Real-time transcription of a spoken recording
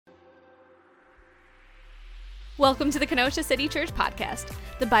Welcome to the Kenosha City Church podcast.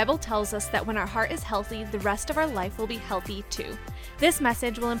 The Bible tells us that when our heart is healthy, the rest of our life will be healthy too. This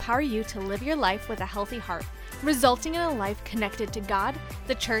message will empower you to live your life with a healthy heart, resulting in a life connected to God,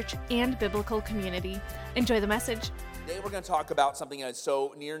 the church, and biblical community. Enjoy the message. Today we're going to talk about something that is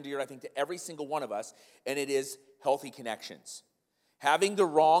so near and dear, I think, to every single one of us, and it is healthy connections. Having the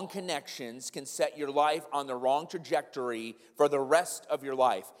wrong connections can set your life on the wrong trajectory for the rest of your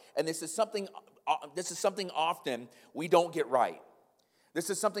life. And this is something often we don't get right. This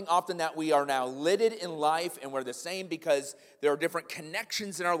is something often that we are now lidded in life, and we're the same because there are different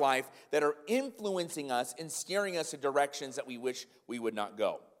connections in our life that are influencing us and steering us in directions that we wish we would not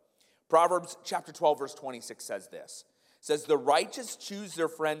go. Proverbs chapter 12, verse 26 says this. It says, "The righteous choose their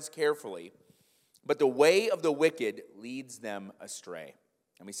friends carefully, but the way of the wicked leads them astray."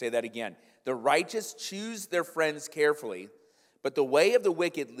 Let me say that again. The righteous choose their friends carefully, but the way of the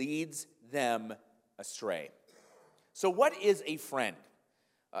wicked leads them astray. So what is a friend?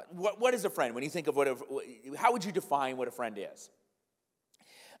 What is a friend? When you think of how would you define what a friend is?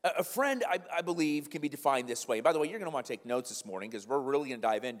 A friend, I believe, can be defined this way. By the way, you're going to want to take notes this morning because we're really going to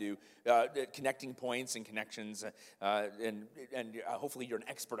dive into connecting points and connections, and hopefully you're an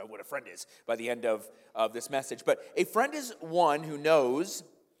expert on what a friend is by the end of this message. But a friend is one who knows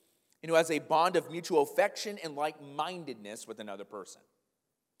and who has a bond of mutual affection and like-mindedness with another person.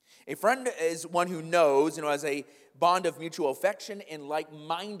 A friend is one who knows and who has a bond of mutual affection and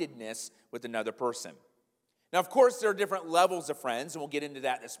like-mindedness with another person. Now, of course, there are different levels of friends, and we'll get into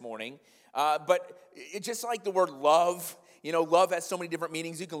that this morning. But it's just like the word love. You know, love has so many different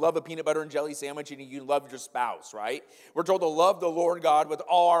meanings. You can love a peanut butter and jelly sandwich, and you can love your spouse, right? We're told to love the Lord God with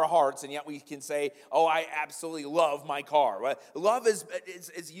all our hearts, and yet we can say, oh, I absolutely love my car. Well, love is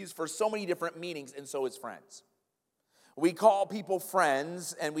used for so many different meanings, and so is friends. We call people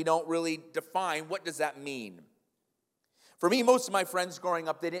friends, and we don't really define what does that mean. For me, most of my friends growing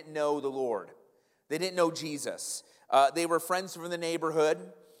up, they didn't know the Lord. They didn't know Jesus. They were friends from the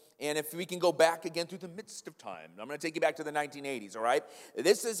neighborhood. And if we can go back again through the midst of time, I'm going to take you back to the 1980s, all right?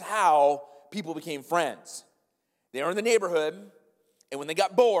 This is how people became friends. They were in the neighborhood, and when they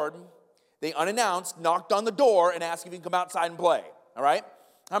got bored, they unannounced knocked on the door and asked if you can come outside and play, all right?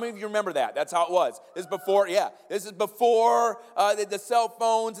 How many of you remember that? That's how it was. This is before the cell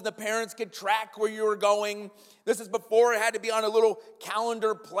phones and the parents could track where you were going. This is before it had to be on a little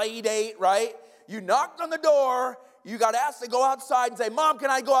calendar play date, right? You knocked on the door, you got asked to go outside and say, "Mom, can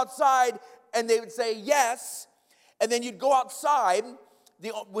I go outside?" And they would say yes. And then you'd go outside.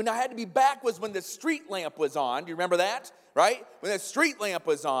 When I had to be back was when the street lamp was on. Do you remember that? Right? When the street lamp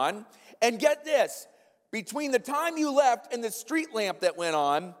was on. And get this. Between the time you left and the street lamp that went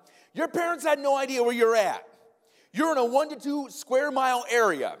on, your parents had no idea where you're at. You're in a 1 to 2 square mile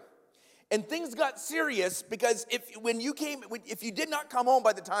area. And things got serious because if you did not come home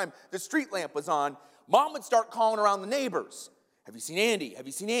by the time the street lamp was on, Mom would start calling around the neighbors. "Have you seen Andy? Have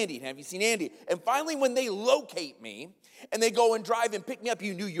you seen Andy? Have you seen Andy?" And finally, when they locate me and they go and drive and pick me up,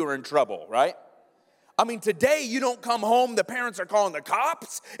 you knew you were in trouble, right? I mean, today you don't come home, the parents are calling the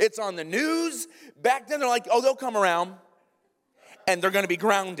cops, it's on the news. Back then they're like, oh, they'll come around and they're going to be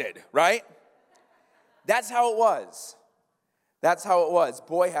grounded, right? That's how it was. That's how it was.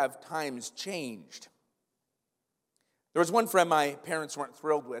 Boy, have times changed. There was one friend my parents weren't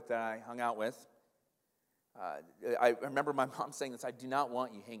thrilled with that I hung out with. I remember my mom saying this, "I do not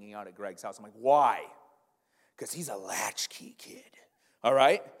want you hanging out at Greg's house." I'm like, why? Because he's a latchkey kid, all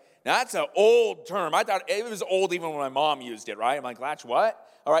right? Now, that's an old term. I thought it was old even when my mom used it, right? I'm like, latch what?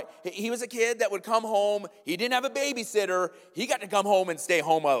 All right. He was a kid that would come home. He didn't have a babysitter. He got to come home and stay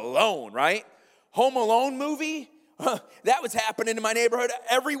home alone, right? Home Alone movie? That was happening in my neighborhood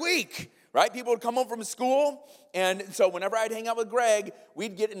every week, right? People would come home from school. And so whenever I'd hang out with Greg,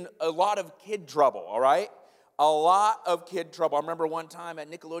 we'd get in a lot of kid trouble, all right? A lot of kid trouble. I remember one time at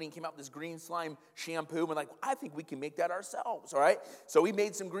Nickelodeon came out with this green slime shampoo. We're like, I think we can make that ourselves, all right? So we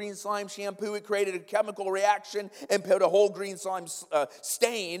made some green slime shampoo. It created a chemical reaction and put a whole green slime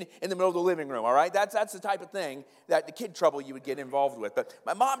stain in the middle of the living room, all right? That's the type of thing that the kid trouble you would get involved with. But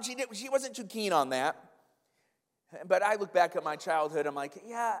my mom, she wasn't too keen on that. But I look back at my childhood, I'm like,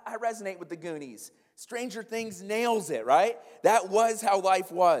 yeah, I resonate with the Goonies. Stranger Things nails it, right? That was how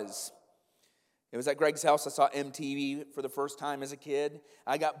life was. It was at Greg's house I saw MTV for the first time as a kid.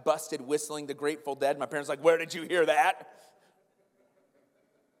 I got busted whistling the Grateful Dead. My parents were like, "Where did you hear that?"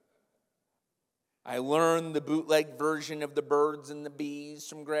 I learned the bootleg version of the Birds and the Bees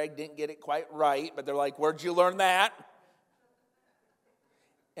from Greg. Didn't get it quite right, but they're like, "Where'd you learn that?"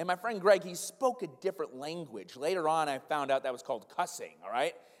 And my friend Greg, he spoke a different language. Later on, I found out that was called cussing, all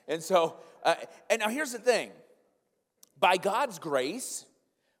right? And so, and now here's the thing. By God's grace,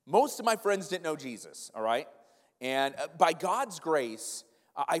 most of my friends didn't know Jesus, all right? And by God's grace,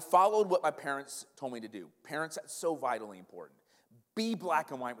 I followed what my parents told me to do. Parents, that's so vitally important. Be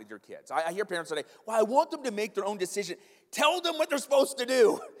black and white with your kids. I hear parents say, well, I want them to make their own decision. Tell them what they're supposed to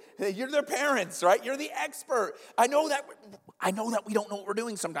do. You're their parents, right? You're the expert. I know that we don't know what we're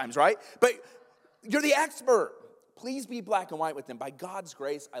doing sometimes, right? But you're the expert. Please be black and white with them. By God's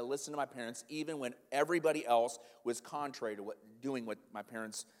grace, I listened to my parents even when everybody else was contrary to doing what my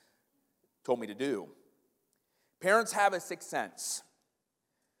parents told me to do. Parents have a sixth sense.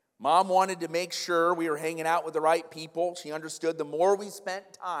 Mom wanted to make sure we were hanging out with the right people. She understood the more we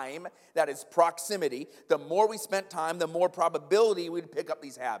spent time, that is proximity, the more we spent time, the more probability we'd pick up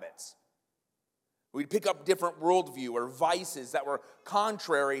these habits. We'd pick up different worldview or vices that were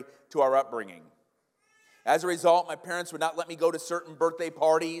contrary to our upbringing. As a result, my parents would not let me go to certain birthday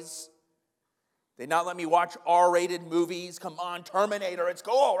parties. They'd not let me watch R-rated movies. Come on, Terminator, it's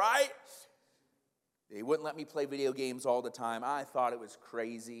cool, right? They wouldn't let me play video games all the time. I thought it was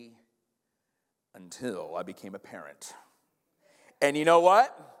crazy until I became a parent. And you know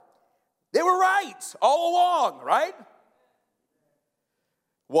what? They were right all along, right?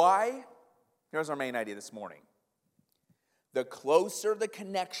 Why? Here's our main idea this morning. The closer the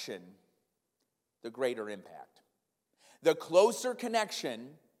connection, the greater impact. The closer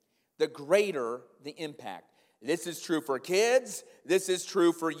connection, the greater the impact. This is true for kids. This is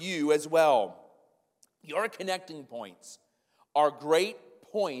true for you as well. Your connecting points are great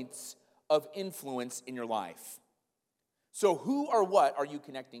points of influence in your life. So who or what are you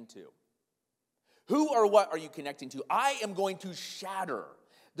connecting to? Who or what are you connecting to? I am going to shatter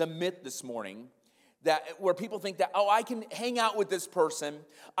the myth this morning where people think that, oh, I can hang out with this person,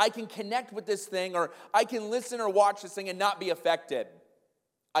 I can connect with this thing, or I can listen or watch this thing and not be affected.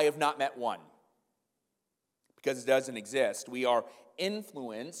 I have not met one. Because it doesn't exist. We are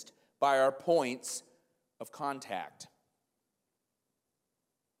influenced by our points of contact.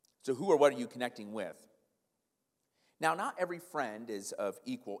 So who or what are you connecting with? Now, not every friend is of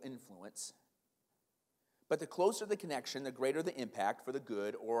equal influence, but the closer the connection, the greater the impact for the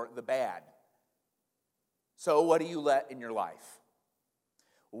good or the bad. So what do you let in your life?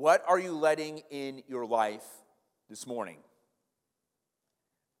 What are you letting in your life this morning?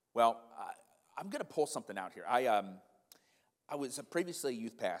 Well, I'm going to pull something out here. I was previously a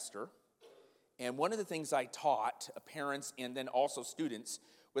youth pastor, and one of the things I taught parents and then also students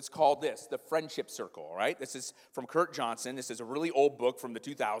was called the friendship circle, all right? This is from Kurt Johnson. This is a really old book from the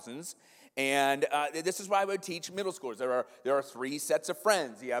 2000s, and this is why I would teach middle schoolers. There are three sets of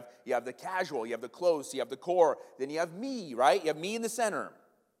friends. You have the casual, you have the close, you have the core, then you have me, right? You have me in the center.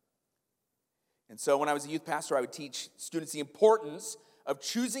 And so when I was a youth pastor, I would teach students the importance of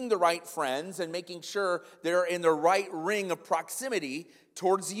choosing the right friends and making sure they're in the right ring of proximity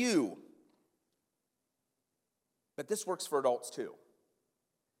towards you. But this works for adults too.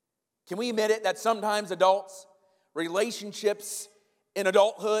 Can we admit it that sometimes adults, relationships in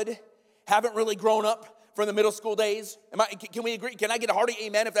adulthood haven't really grown up from the middle school days? Can we agree? Can I get a hearty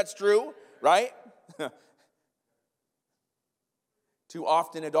amen if that's true? Right? Too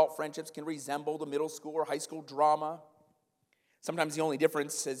often adult friendships can resemble the middle school or high school drama. Sometimes the only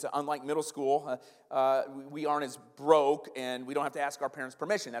difference is, unlike middle school, we aren't as broke and we don't have to ask our parents'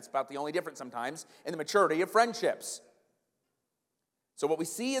 permission. That's about the only difference sometimes in the maturity of friendships. So what we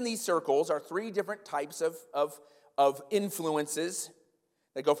see in these circles are three different types of influences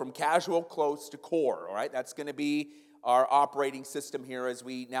that go from casual, close, to core, all right? That's going to be our operating system here as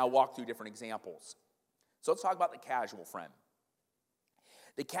we now walk through different examples. So let's talk about the casual friend.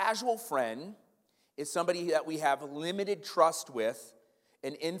 The casual friend is somebody that we have limited trust with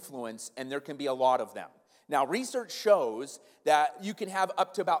and influence, and there can be a lot of them. Now, research shows that you can have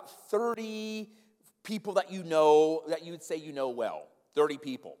up to about 30 people that you know, that you would say you know well, 30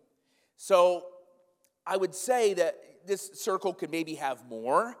 people. So I would say that this circle could maybe have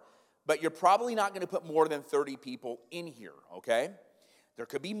more, but you're probably not going to put more than 30 people in here, okay? There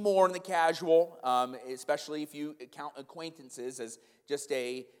could be more in the casual, especially if you count acquaintances as just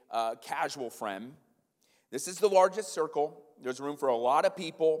a casual friend. This is the largest circle. There's room for a lot of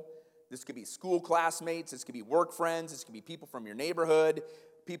people. This could be school classmates. This could be work friends. This could be people from your neighborhood,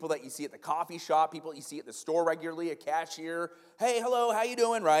 people that you see at the coffee shop, people you see at the store regularly, a cashier. Hey, hello, how you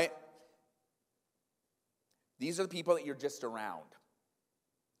doing, right? These are the people that you're just around.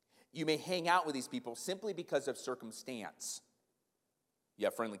 You may hang out with these people simply because of circumstance. You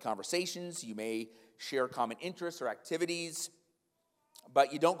have friendly conversations. You may share common interests or activities.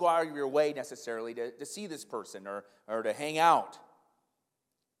 But you don't go out of your way necessarily to see this person or to hang out.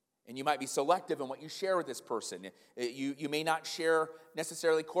 And you might be selective in what you share with this person. You may not share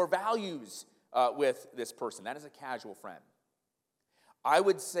necessarily core values with this person. That is a casual friend. I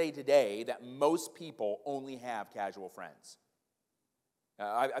would say today that most people only have casual friends.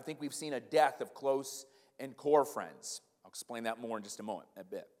 I think we've seen a death of close and core friends. I'll explain that more in just a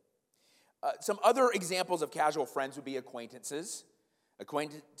bit. Some other examples of casual friends would be acquaintances.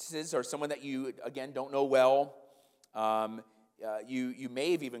 Acquaintances are someone that you, again, don't know well. You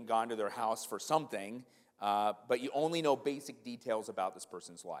may have even gone to their house for something, but you only know basic details about this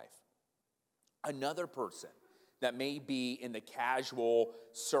person's life. Another person that may be in the casual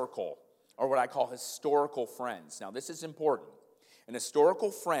circle, or what I call historical friends. Now, this is important. An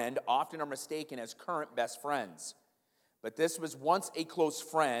historical friend often are mistaken as current best friends. But this was once a close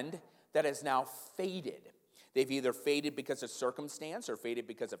friend that has now faded. They've either faded because of circumstance or faded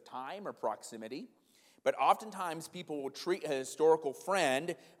because of time or proximity. But oftentimes people will treat a historical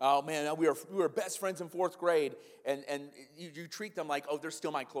friend, oh man, we were best friends in 4th grade, and you treat them like, oh, they're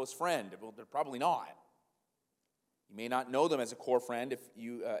still my close friend. Well, they're probably not. You may not know them as a core friend if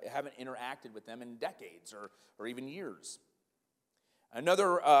you haven't interacted with them in decades or even years.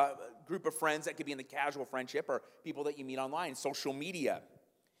 Another group of friends that could be in the casual friendship are people that you meet online, social media.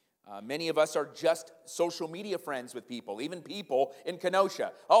 Many of us are just social media friends with people, even people in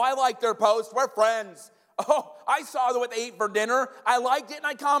Kenosha. Oh, I like their post. We're friends. Oh, I saw what they ate for dinner. I liked it and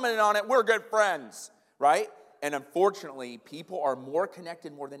I commented on it. We're good friends, right? And unfortunately, people are more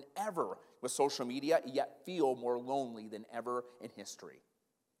connected more than ever with social media, yet feel more lonely than ever in history.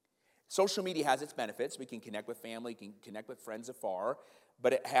 Social media has its benefits. We can connect with family, can connect with friends afar,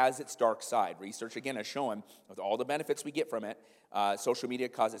 but it has its dark side. Research, again, has shown, with all the benefits we get from it, social media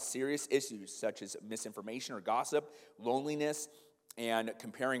causes serious issues such as misinformation or gossip, loneliness, and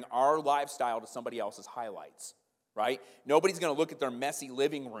comparing our lifestyle to somebody else's highlights, right? Nobody's going to look at their messy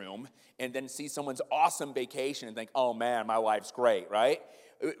living room and then see someone's awesome vacation and think, oh man, my life's great, right?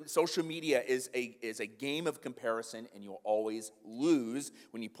 Social media is a game of comparison, and you'll always lose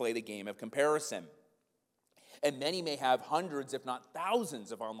when you play the game of comparison. And many may have hundreds, if not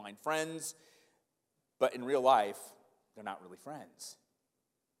thousands, of online friends, but in real life, they're not really friends.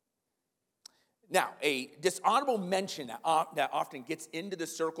 Now, a dishonorable mention that often gets into the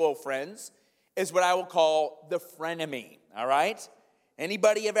circle of friends is what I will call the frenemy, all right?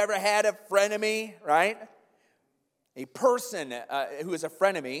 Anybody have ever had a frenemy, right? A person who is a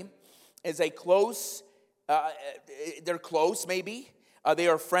frenemy is a close, they're close maybe, they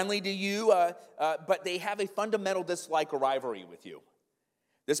are friendly to you, but they have a fundamental dislike or rivalry with you.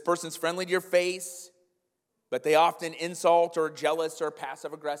 This person's friendly to your face, but they often insult or jealous or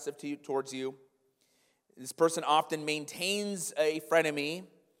passive-aggressive towards you. This person often maintains a frenemy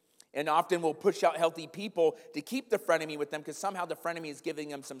and often will push out healthy people to keep the frenemy with them because somehow the frenemy is giving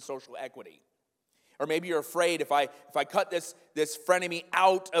them some social equity. Or maybe you're afraid if I cut this frenemy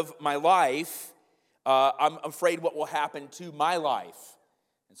out of my life, I'm afraid what will happen to my life.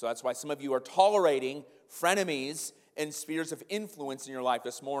 And so that's why some of you are tolerating frenemies and spheres of influence in your life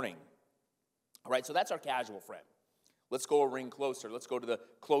this morning. All right, so that's our casual friend. Let's go a ring closer. Let's go to the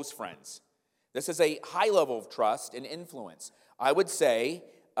close friends. This is a high level of trust and influence. I would say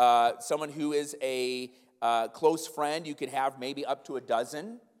someone who is a close friend, you could have maybe up to a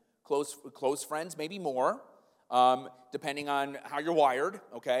dozen close friends, maybe more, depending on how you're wired,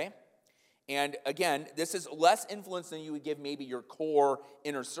 okay? And again, this is less influence than you would give maybe your core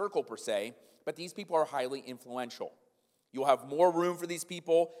inner circle per se, but these people are highly influential. You'll have more room for these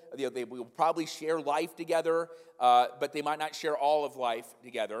people. They will probably share life together, but they might not share all of life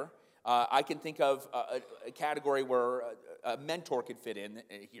together. I can think of a category where a mentor could fit in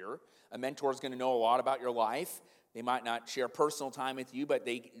here. A mentor is going to know a lot about your life. They might not share personal time with you, but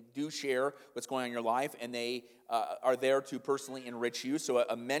they do share what's going on in your life, and they are there to personally enrich you. So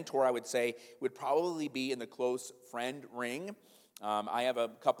a mentor, I would say, would probably be in the close friend ring. I have a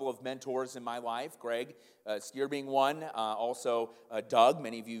couple of mentors in my life, Greg Steer being one, also Doug.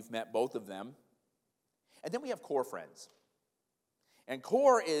 Many of you have met both of them. And then we have core friends. And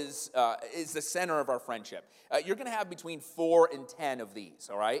core is the center of our friendship. You're going to have between 4 and 10 of these,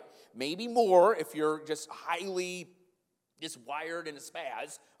 all right? Maybe more if you're just highly just wired in a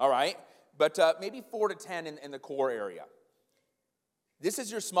spaz, all right? But maybe 4 to 10 in the core area. This is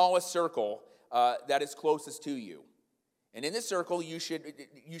your smallest circle that is closest to you. And in this circle, you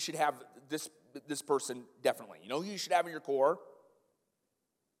should have this person definitely. You know who you should have in your core?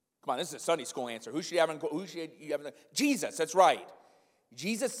 Come on, this is a Sunday school answer. Who should you have in Jesus, that's right.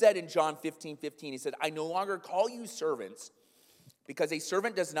 Jesus said in John 15:15, he said, I no longer call you servants because a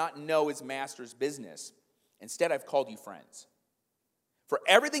servant does not know his master's business. Instead, I've called you friends. For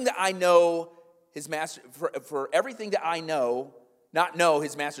everything that I know his master, for everything that I know, not know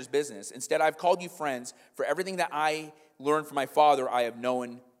his master's business. Instead, I've called you friends. For everything that I learned from my Father, I have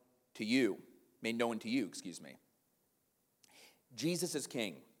known to you, made known to you, excuse me. Jesus is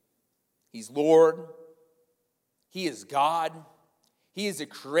King. He's Lord. He is God. He is the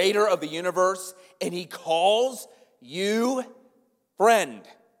creator of the universe, and he calls you friend.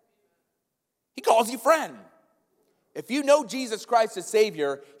 He calls you friend. If you know Jesus Christ as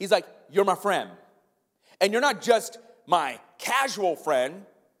Savior, he's like, you're my friend. And you're not just my casual friend.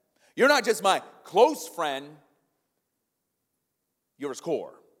 You're not just my close friend. You're his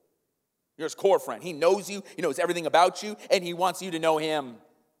core. You're his core friend. He knows you. He knows everything about you, and he wants you to know him.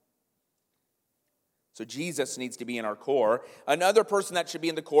 So Jesus needs to be in our core. Another person that should be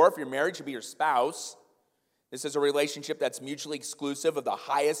in the core, if you're married, should be your spouse. This is a relationship that's mutually exclusive of the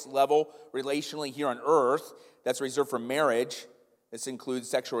highest level relationally here on earth that's reserved for marriage. This includes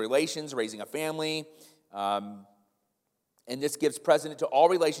sexual relations, raising a family, and this gives precedent to all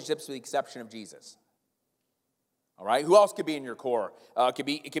relationships with the exception of Jesus. All right, who else could be in your core?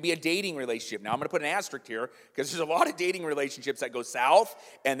 It could be a dating relationship. Now, I'm going to put an asterisk here because there's a lot of dating relationships that go south,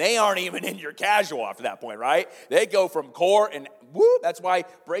 and they aren't even in your casual after that point, right? They go from core, and woo, that's why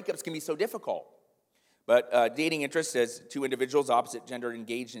breakups can be so difficult. But dating interests as two individuals, opposite gender,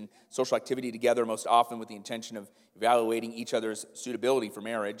 engaged in social activity together, most often with the intention of evaluating each other's suitability for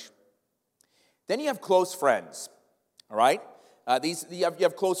marriage. Then you have close friends, all right? You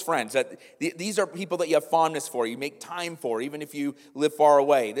have close friends. These are people that you have fondness for, you make time for, even if you live far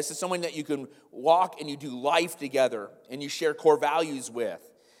away. This is someone that you can walk and you do life together and you share core values with.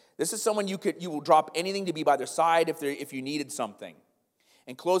 This is someone you will drop anything to be by their side if you needed something.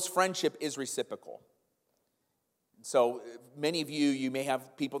 And close friendship is reciprocal. So many of you may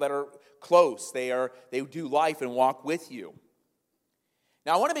have people that are close. They do life and walk with you.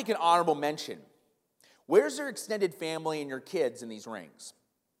 Now I want to make an honorable mention. Where's your extended family and your kids in these rings?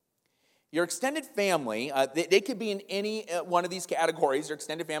 Your extended family, they could be in any one of these categories. Your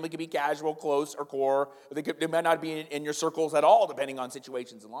extended family could be casual, close, or core. Or they might not be in your circles at all, depending on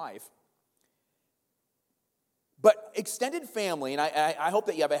situations in life. But extended family, and I hope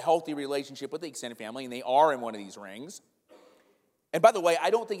that you have a healthy relationship with the extended family, and they are in one of these rings. And by the way,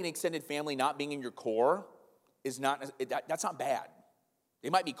 I don't think an extended family not being in your core that's not bad. They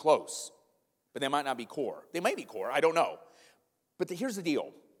might be close, but they might not be core. They might be core, I don't know. But here's the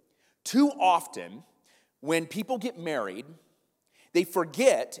deal. Too often, when people get married, they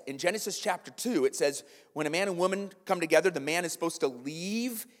forget, in Genesis chapter 2, it says, when a man and woman come together, the man is supposed to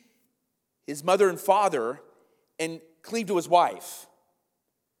leave his mother and father and cleave to his wife.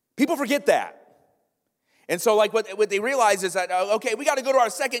 People forget that. And so what they realize is that, okay, we got to go to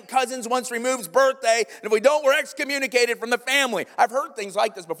our second cousin's once removed's birthday, and if we don't, we're excommunicated from the family. I've heard things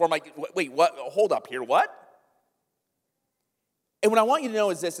like this before. I'm like, wait, what? Hold up here, what? And what I want you to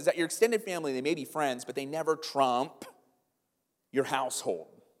know is this, is that your extended family, they may be friends, but they never trump your household.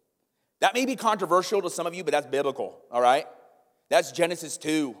 That may be controversial to some of you, but that's biblical, all right? That's Genesis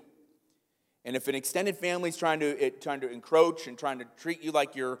 2. And if an extended family is trying to encroach and trying to treat you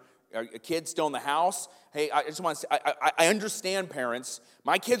like you're a kid still in the house, hey, I just want to say, I understand, parents.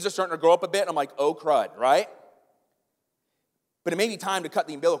 My kids are starting to grow up a bit, and I'm like, oh, crud, right? But it may be time to cut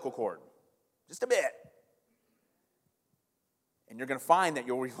the umbilical cord, just a bit. And you're going to find that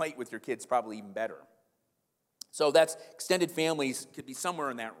you'll relate with your kids probably even better. So that's extended families could be somewhere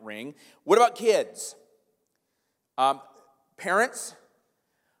in that ring. What about kids? Parents,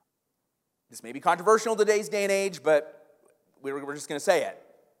 this may be controversial in today's day and age, but we're just going to say it.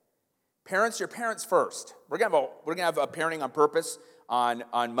 Parents, your parents first. We're going to have a parenting on purpose on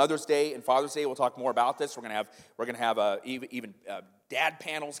Mother's Day and Father's Day. We'll talk more about this. We're going to have even dad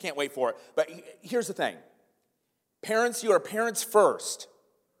panels. Can't wait for it. But here's the thing. Parents, you are parents first.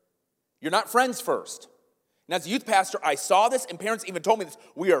 You're not friends first. And as a youth pastor, I saw this, and parents even told me this.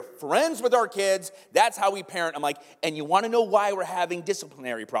 We are friends with our kids. That's how we parent. I'm like, and you want to know why we're having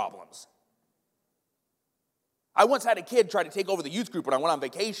disciplinary problems? I once had a kid try to take over the youth group when I went on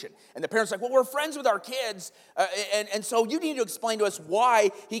vacation. And the parents were like, well, we're friends with our kids, and so you need to explain to us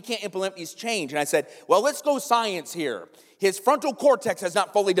why he can't implement these change. And I said, well, let's go science here. His frontal cortex has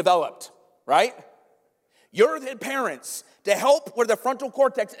not fully developed, right? You're the parents to help where the frontal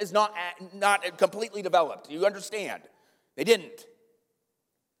cortex is not completely developed. Do you understand? They didn't.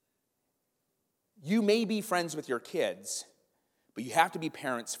 You may be friends with your kids, but you have to be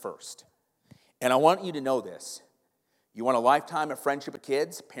parents first. And I want you to know this. You want a lifetime of friendship with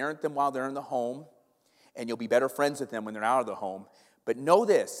kids? Parent them while they're in the home, and you'll be better friends with them when they're out of the home. But know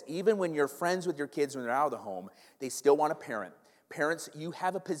this, even when you're friends with your kids when they're out of the home, they still want to parent. Parents, you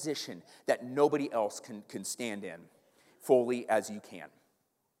have a position that nobody else can stand in fully as you can.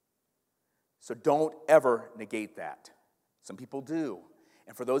 So don't ever negate that. Some people do.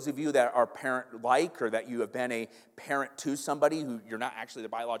 And for those of you that are parent-like or that you have been a parent to somebody who you're not actually their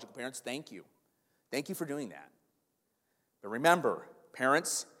biological parents, thank you. Thank you for doing that. But remember,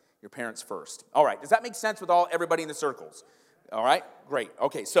 parents, your parents first. All right, does that make sense with everybody in the circles? All right, great.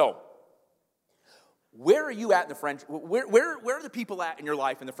 Okay, so where are you at in the friendship? Where are the people at in your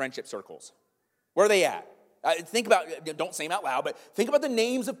life in the friendship circles? Where are they at? Think about, don't say them out loud, but think about the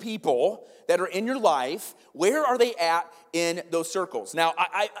names of people that are in your life. Where are they at in those circles? Now,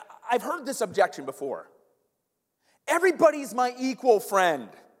 I've heard this objection before. Everybody's my equal friend.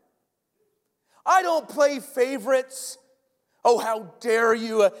 I don't play favorites. Oh, how dare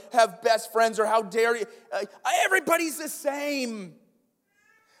you have best friends, or how dare you. Everybody's the same.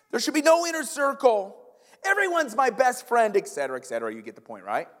 There should be no inner circle. Everyone's my best friend, et cetera, et cetera. You get the point,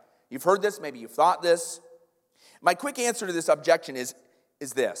 right? You've heard this, maybe you've thought this. My quick answer to this objection is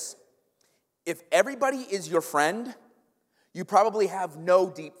this. If everybody is your friend, you probably have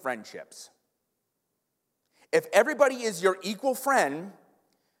no deep friendships. If everybody is your equal friend,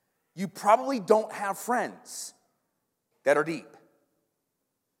 you probably don't have friends that are deep.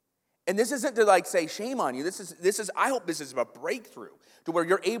 And this isn't to say shame on you. This is I hope this is a breakthrough to where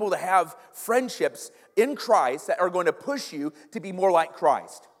you're able to have friendships in Christ that are going to push you to be more like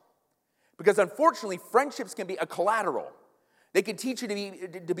Christ. Because unfortunately, friendships can be a collateral. They can teach you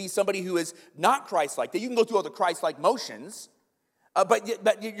to be somebody who is not Christ-like. That you can go through all the Christ-like motions, but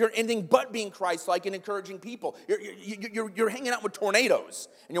you're anything but being Christ-like and encouraging people. You're hanging out with tornadoes,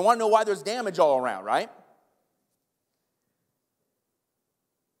 and you want to know why there's damage all around, right?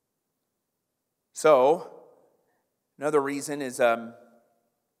 So, another reason is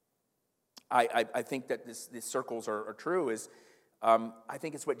I think that these circles are true is I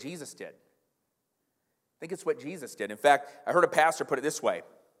think it's what Jesus did. I think it's what Jesus did. In fact, I heard a pastor put it this way.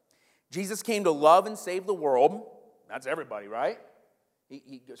 Jesus came to love and save the world. That's everybody, right?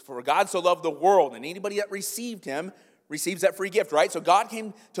 For God so loved the world, and anybody that received him receives that free gift, right? So God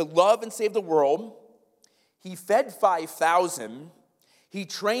came to love and save the world. He fed 5,000. He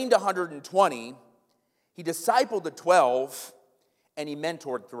trained 120. He discipled the 12, and he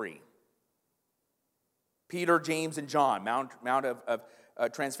mentored 3. Peter, James, and John, Mount of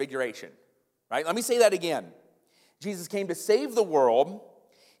Transfiguration. Right? Let me say that again. Jesus came to save the world.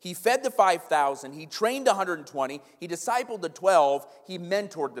 He fed the 5,000. He trained 120. He discipled the 12. He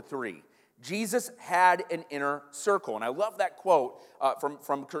mentored the 3. Jesus had an inner circle. And I love that quote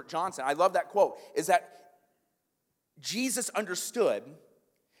from Kurt Johnson. I love that quote. Is that Jesus understood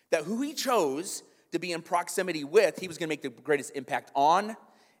that who he chose to be in proximity with, he was going to make the greatest impact on.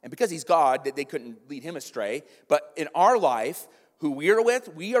 And because he's God, they couldn't lead him astray. But in our life, who we are with,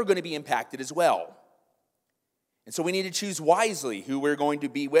 we are going to be impacted as well. And so we need to choose wisely who we're going to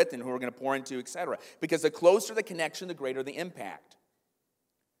be with and who we're going to pour into, etc. Because the closer the connection, the greater the impact.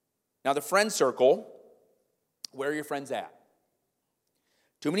 Now, the friend circle, where are your friends at?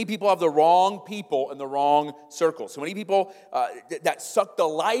 Too many people have the wrong people in the wrong circle. So many people that suck the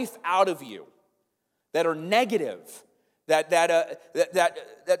life out of you, that are negative, that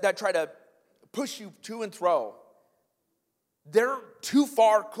try to push you to and fro. They're too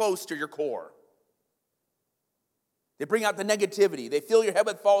far close to your core. They bring out the negativity. They fill your head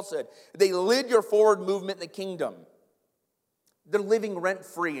with falsehood. They lid your forward movement in the kingdom. They're living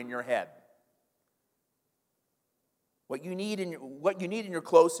rent-free in your head. What you need in your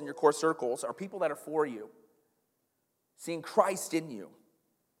close and your core circles are people that are for you, seeing Christ in you.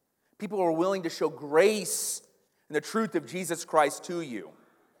 People who are willing to show grace and the truth of Jesus Christ to you.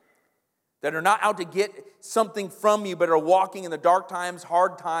 That are not out to get something from you, but are walking in the dark times,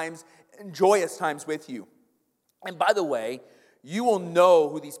 hard times, and joyous times with you. And by the way, you will know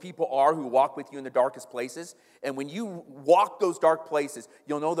who these people are who walk with you in the darkest places. And when you walk those dark places,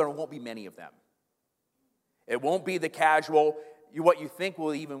 you'll know there won't be many of them. It won't be the casual, what you think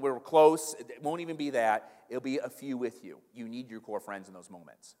we're close. It won't even be that. It'll be a few with you. You need your core friends in those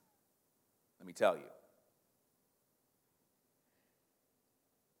moments. Let me tell you.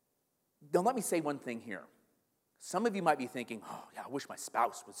 Now, let me say one thing here. Some of you might be thinking, oh, yeah, I wish my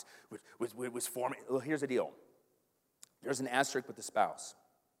spouse was for me. Well, here's the deal. There's an asterisk with the spouse.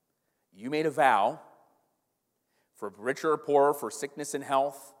 You made a vow for richer or poorer, for sickness and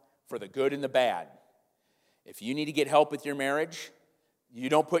health, for the good and the bad. If you need to get help with your marriage, you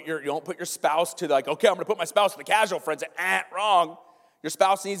don't put your spouse to okay, I'm going to put my spouse in the casual friends. Wrong. Your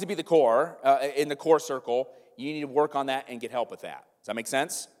spouse needs to be the core, in the core circle. You need to work on that and get help with that. Does that make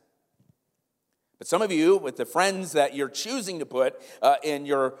sense? But some of you, with the friends that you're choosing to put in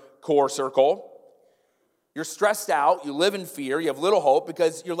your core circle, you're stressed out, you live in fear, you have little hope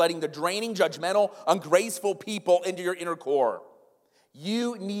because you're letting the draining, judgmental, ungraceful people into your inner core.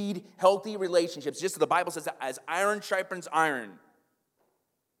 You need healthy relationships, just as the Bible says, as iron sharpens iron.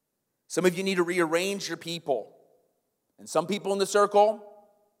 Some of you need to rearrange your people. And some people in the circle,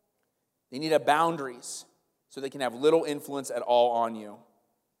 they need to have boundaries so they can have little influence at all on you.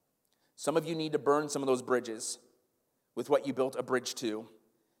 Some of you need to burn some of those bridges with what you built a bridge to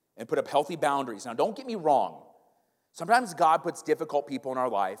and put up healthy boundaries. Now, don't get me wrong. Sometimes God puts difficult people in our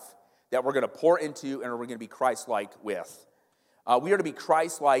life that we're going to pour into and we're going to be Christ-like with. We are to be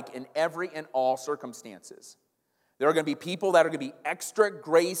Christ-like in every and all circumstances. There are going to be people that are going to be extra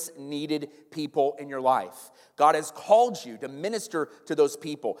grace-needed people in your life. God has called you to minister to those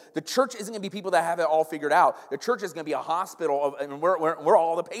people. The church isn't going to be people that have it all figured out. The church is going to be a hospital, and we're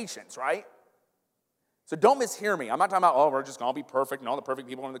all the patients, right? So don't mishear me. I'm not talking about, we're just going to be perfect and all the perfect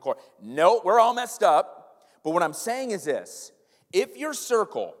people in the core. No, we're all messed up. But what I'm saying is this. If your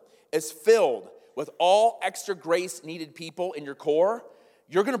circle is filled with all extra grace-needed people in your core,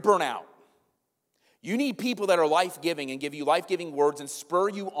 you're going to burn out. You need people that are life-giving and give you life-giving words and spur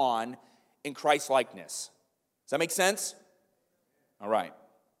you on in Christ-likeness. Does that make sense? All right.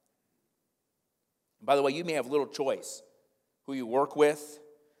 By the way, you may have little choice who you work with,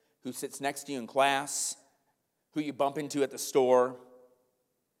 who sits next to you in class, who you bump into at the store.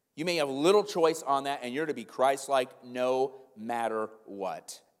 You may have little choice on that, and you're to be Christ-like no matter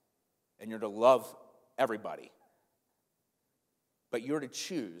what. And you're to love everybody. But you're to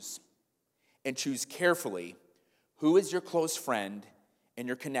choose, and choose carefully, who is your close friend and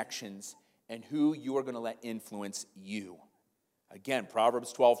your connections, and who you are going to let influence you. Again,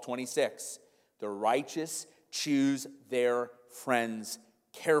 Proverbs 12:26. The righteous choose their friends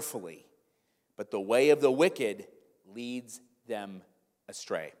carefully, but the way of the wicked leads them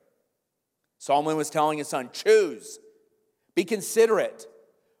astray. Solomon was telling his son, choose. Be considerate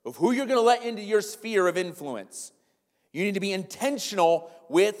of who you're going to let into your sphere of influence. You need to be intentional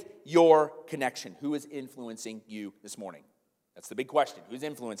with your connection. Who is influencing you this morning? That's the big question. Who's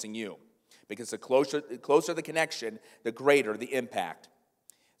influencing you? Because the closer the connection, the greater the impact.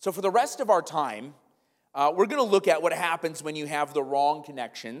 So for the rest of our time, we're going to look at what happens when you have the wrong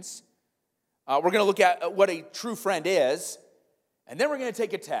connections. We're going to look at what a true friend is. And then we're going to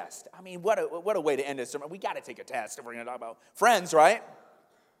take a test. I mean, what a way to end this sermon. We got to take a test if we're going to talk about friends, right?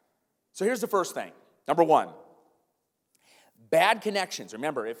 So here's the first thing. Number one. Bad connections.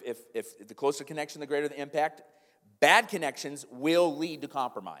 Remember, if the closer connection, the greater the impact. Bad connections will lead to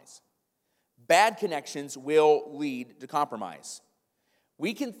compromise. Bad connections will lead to compromise.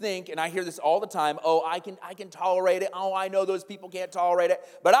 We can think, and I hear this all the time, I can tolerate it. Oh, I know those people can't tolerate it,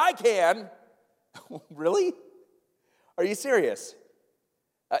 but I can. Really? Are you serious?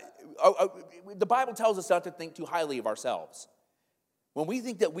 The Bible tells us not to think too highly of ourselves. When we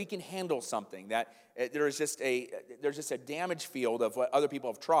think that we can handle something, that there's just a damage field of what other people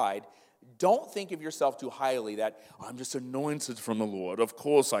have tried, don't think of yourself too highly that I'm just anointed from the Lord. Of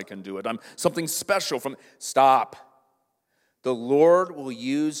course I can do it. I'm something special from. Stop. The Lord will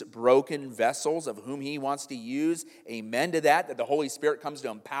use broken vessels of whom he wants to use. Amen to that the Holy Spirit comes to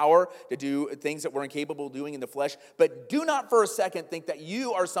empower to do things that we're incapable of doing in the flesh. But do not for a second think that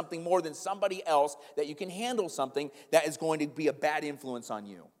you are something more than somebody else, that you can handle something that is going to be a bad influence on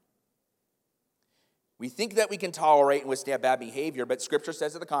you. We think that we can tolerate and withstand bad behavior, but Scripture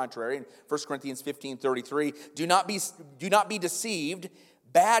says to the contrary. In 1 Corinthians 15:33, do not be deceived.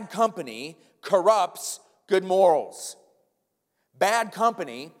 Bad company corrupts good morals. Bad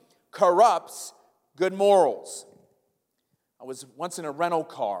company corrupts good morals. I was once in a rental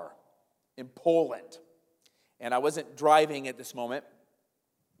car in Poland, and I wasn't driving at this moment.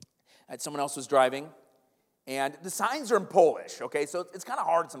 Someone else was driving, and the signs are in Polish, okay? So it's kind of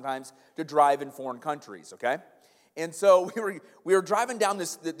hard sometimes to drive in foreign countries, okay? And so we were driving down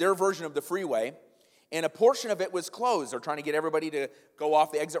their version of the freeway, and a portion of it was closed. They're trying to get everybody to go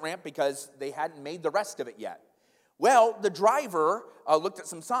off the exit ramp because they hadn't made the rest of it yet. Well, the driver looked at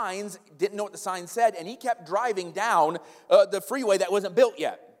some signs, didn't know what the sign said, and he kept driving down the freeway that wasn't built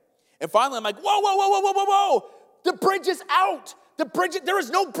yet. And finally, I'm like, whoa. The bridge is out. There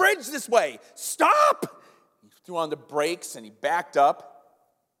is no bridge this way. Stop. He threw on the brakes, and he backed up.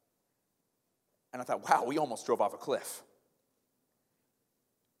 And I thought, wow, we almost drove off a cliff.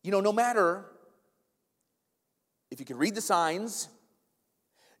 You know, no matter if you can read the signs,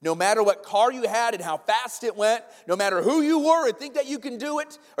 No matter what car you had and how fast it went, no matter who you were and think that you can do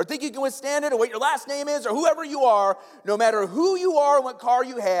it, or think you can withstand it, or what your last name is, or whoever you are, no matter who you are and what car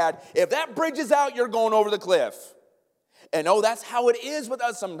you had, if that bridge is out, you're going over the cliff. And that's how it is with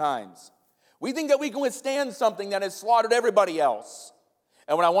us sometimes. We think that we can withstand something that has slaughtered everybody else.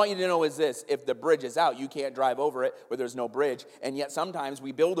 And what I want you to know is this: if the bridge is out, you can't drive over it where there's no bridge. And yet sometimes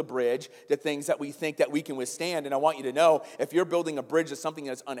we build a bridge to things that we think that we can withstand. And I want you to know, if you're building a bridge to something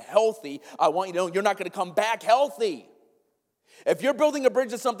that's unhealthy, I want you to know you're not going to come back healthy. If you're building a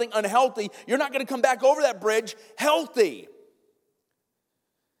bridge to something unhealthy, you're not going to come back over that bridge healthy.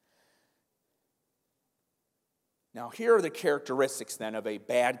 Now, here are the characteristics then of a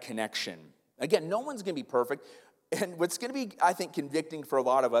bad connection. Again, no one's going to be perfect. And what's going to be, I think, convicting for a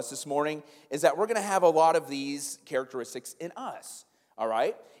lot of us this morning is that we're going to have a lot of these characteristics in us, all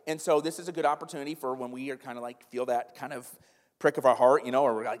right? And so this is a good opportunity for when we are kind of like feel that kind of prick of our heart,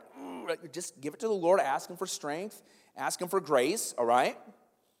 or we're like, just give it to the Lord, ask Him for strength, ask Him for grace, all right?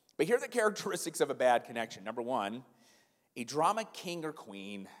 But here are the characteristics of a bad connection. Number one, a drama king or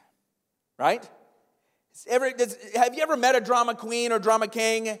queen, right? Have you ever met a drama queen or drama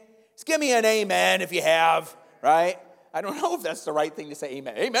king? Just give me an amen if you have. Right? I don't know if that's the right thing to say,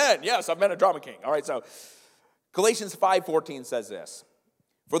 amen. Amen, yes, I've met a drama king. All right, so Galatians 5:14 says this: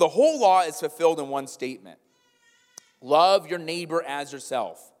 for the whole law is fulfilled in one statement. Love your neighbor as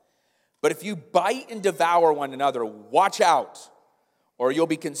yourself. But if you bite and devour one another, watch out, or you'll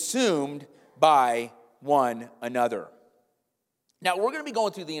be consumed by one another. Now, we're going to be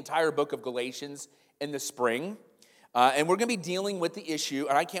going through the entire book of Galatians in the spring. And we're going to be dealing with the issue,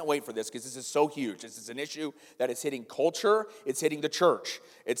 and I can't wait for this because this is so huge. This is an issue that is hitting culture. It's hitting the church.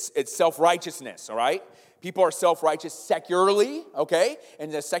 It's self-righteousness, all right? People are self-righteous secularly, okay?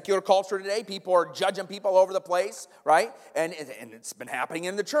 In the secular culture today, people are judging people all over the place, right? And it's been happening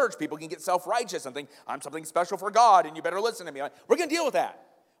in the church. People can get self-righteous and think, I'm something special for God, and you better listen to me. We're going to deal with that.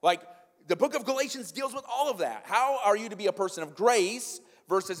 Like, the book of Galatians deals with all of that. How are you to be a person of grace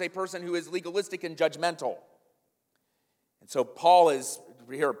versus a person who is legalistic and judgmental? And so Paul is,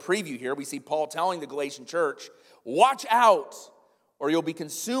 here a preview here, we see Paul telling the Galatian church, watch out, or you'll be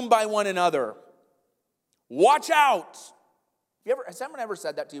consumed by one another. Watch out. Has someone ever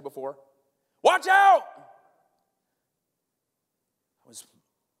said that to you before? Watch out. I was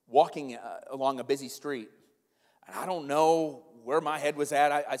walking along a busy street, and I don't know where my head was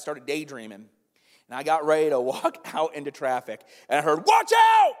at. I started daydreaming, and I got ready to walk out into traffic, and I heard, watch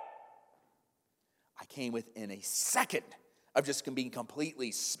out. I came within a second of just being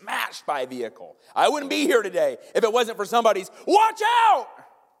completely smashed by a vehicle. I wouldn't be here today if it wasn't for somebody's, watch out!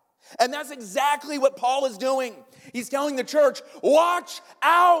 And that's exactly what Paul is doing. He's telling the church, watch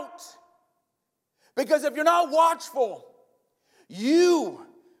out! Because if you're not watchful, you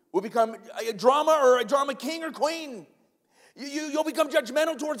will become a drama king or queen. You'll become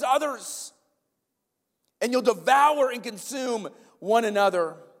judgmental towards others. And you'll devour and consume one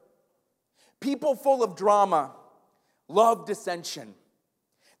another. People full of drama love dissension.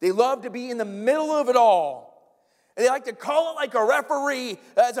 They love to be in the middle of it all. And they like to call it like a referee,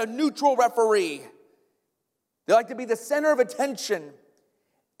 as a neutral referee. They like to be the center of attention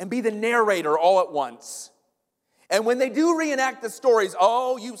and be the narrator all at once. And when they do reenact the stories,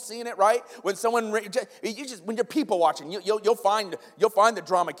 you've seen it, right? When someone, when you're people watching, you'll find the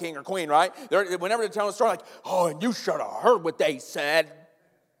drama king or queen, right? Whenever they're telling a story, like, and you should have heard what they said.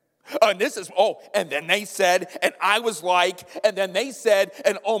 And this is, and then they said, and I was like, and then they said,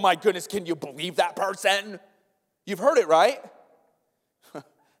 and oh my goodness, can you believe that person? You've heard it, right?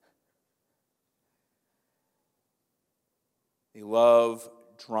 They love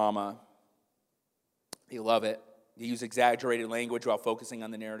drama. They love it. They use exaggerated language while focusing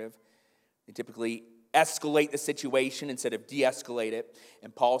on the narrative. They typically escalate the situation instead of de-escalate it.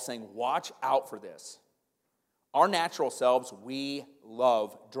 And Paul's saying, watch out for this. Our natural selves, we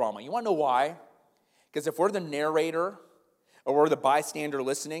love drama. You want to know why? Because if we're the narrator or we're the bystander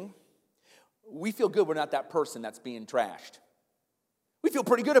listening, we feel good we're not that person that's being trashed. We feel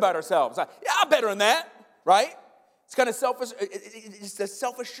pretty good about ourselves. I'm better than that, right? It's kind of selfish. It's the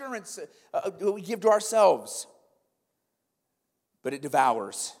self-assurance we give to ourselves. But it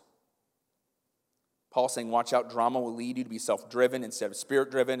devours. Paul's saying, watch out, drama will lead you to be self-driven instead of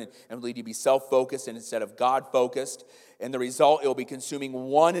spirit-driven, and will lead you to be self-focused instead of God-focused. And the result, it will be consuming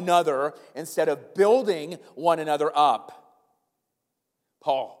one another instead of building one another up.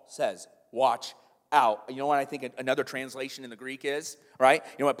 Paul says, watch out. You know what I think another translation in the Greek is, right?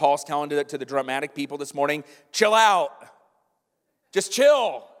 You know what Paul's telling to the dramatic people this morning? Chill out. Just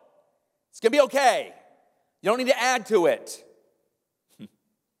chill. It's going to be okay. You don't need to add to it.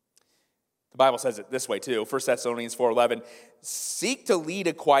 The Bible says it this way too, 1 Thessalonians 4:11. Seek to lead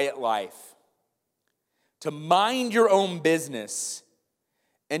a quiet life, to mind your own business,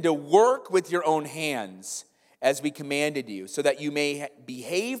 and to work with your own hands as we commanded you, so that you may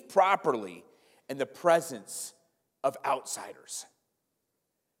behave properly in the presence of outsiders.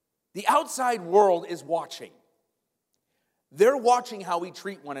 The outside world is watching. They're watching how we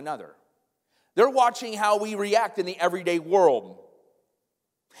treat one another. They're watching how we react in the everyday world.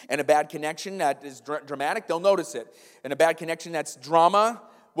 And a bad connection that is dramatic, they'll notice it. And a bad connection that's drama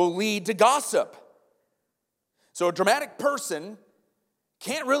will lead to gossip. So a dramatic person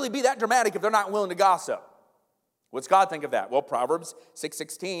can't really be that dramatic if they're not willing to gossip. What's God think of that? Well, Proverbs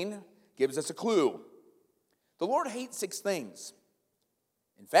 6:16 gives us a clue. The Lord hates 6 things.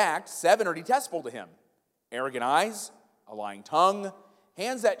 In fact, 7 are detestable to him. Arrogant eyes, a lying tongue,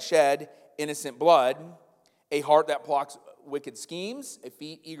 hands that shed innocent blood, a heart that plots wicked schemes, a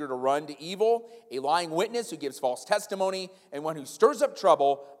feet eager to run to evil, a lying witness who gives false testimony, and one who stirs up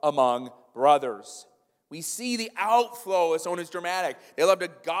trouble among brothers. We see the outflow of someone who's dramatic. They love to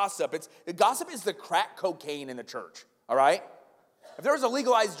gossip. Gossip is the crack cocaine in the church, all right? If there was a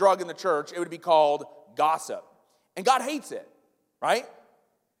legalized drug in the church, it would be called gossip. And God hates it, right?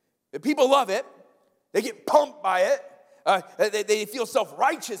 The people love it. They get pumped by it. They feel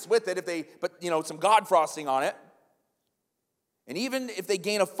self-righteous with it if they put, some God frosting on it. And even if they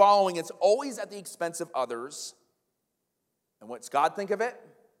gain a following, it's always at the expense of others. And what's God think of it?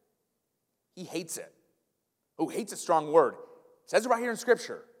 He hates it. Oh, hate's a strong word. It says it right here in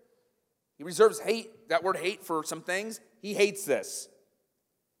Scripture. He reserves hate, that word hate, for some things. He hates this.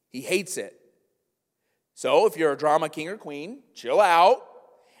 He hates it. So if you're a drama king or queen, chill out.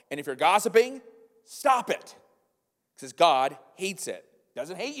 And if you're gossiping, stop it. Because God hates it.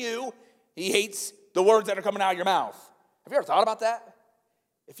 Doesn't hate you. He hates the words that are coming out of your mouth. Have you ever thought about that?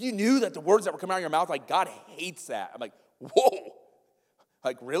 If you knew that the words that were coming out of your mouth, like, God hates that. I'm like, whoa.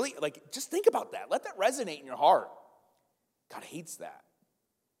 Like, really? Like, just think about that. Let that resonate in your heart. God hates that.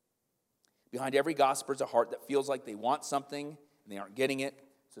 Behind every gossiper is a heart that feels like they want something and they aren't getting it,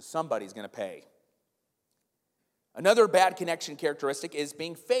 so somebody's going to pay. Another bad connection characteristic is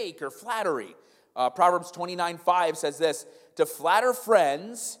being fake or flattery. Proverbs 29:5 says this: to flatter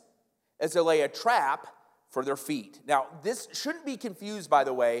friends is to lay a trap for their feet. Now, this shouldn't be confused, by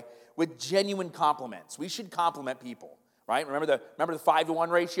the way, with genuine compliments. We should compliment people, right? Remember the 5-to-1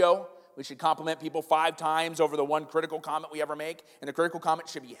 ratio? We should compliment people 5 times over the one critical comment we ever make. And the critical comment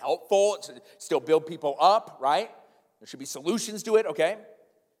should be helpful. It should still build people up, right? There should be solutions to it, okay?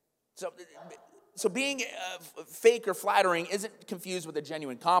 So being fake or flattering isn't confused with a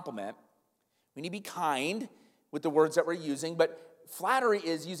genuine compliment. We need to be kind with the words that we're using, but flattery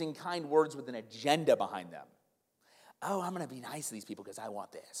is using kind words with an agenda behind them. Oh, I'm going to be nice to these people because I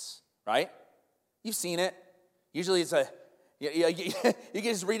want this, right? You've seen it. Usually it's you can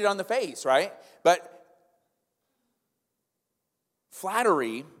just read it on the face, right? But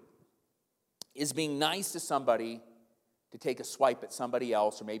flattery is being nice to somebody to take a swipe at somebody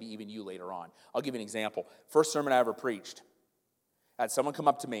else or maybe even you later on. I'll give you an example. First sermon I ever preached, I had someone come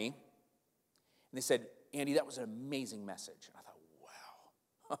up to me and they said, Andy, that was an amazing message. And I thought,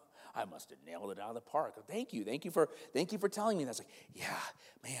 wow, I must have nailed it out of the park. Thank you for telling me that. I was like, yeah,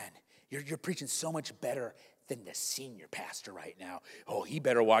 man, you're preaching so much better than the senior pastor right now. Oh, he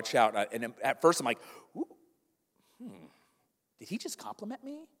better watch out. And at first I'm like, did he just compliment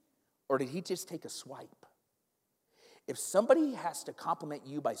me? Or did he just take a swipe? If somebody has to compliment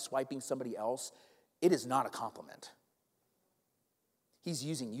you by swiping somebody else, it is not a compliment. He's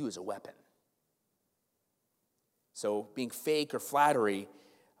using you as a weapon. So being fake or flattery,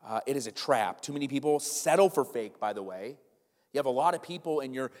 it is a trap. Too many people settle for fake, by the way. You have a lot of people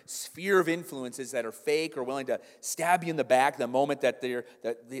in your sphere of influences that are fake or willing to stab you in the back the moment that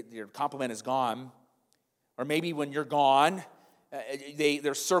your compliment is gone. Or maybe when you're gone,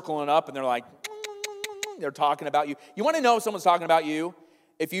 they're circling up and they're like, they're talking about you. You want to know if someone's talking about you?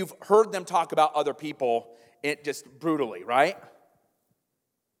 If you've heard them talk about other people, it just brutally, right?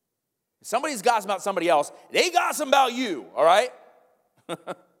 If somebody's gossiping about somebody else, they gossip about you, all right?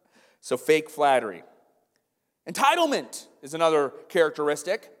 So fake flattery. Entitlement is another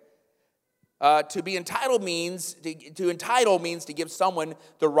characteristic. To be entitled means to give someone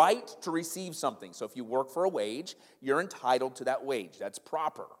the right to receive something. So if you work for a wage, you're entitled to that wage. That's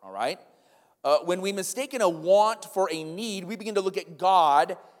proper, all right? When we mistaken a want for a need, we begin to look at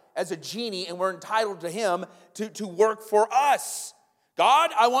God as a genie, and we're entitled to him to work for us.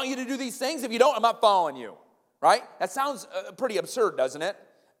 God, I want you to do these things. If you don't, I'm not following you, right? That sounds pretty absurd, doesn't it?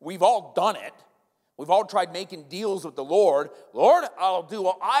 We've all done it. We've all tried making deals with the Lord. Lord,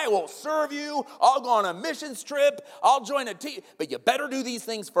 I will serve you. I'll go on a missions trip. I'll join a team. But you better do these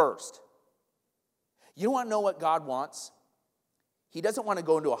things first. You want to know what God wants? He doesn't want to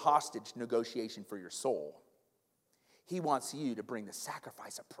go into a hostage negotiation for your soul. He wants you to bring the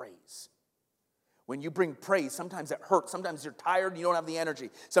sacrifice of praise. When you bring praise, sometimes it hurts. Sometimes you're tired and you don't have the energy.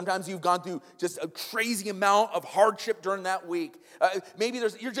 Sometimes you've gone through just a crazy amount of hardship during that week. Maybe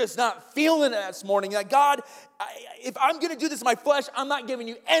you're just not feeling it this morning. Like, God, if I'm going to do this in my flesh, I'm not giving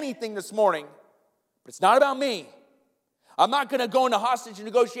you anything this morning. But it's not about me. I'm not going to go into hostage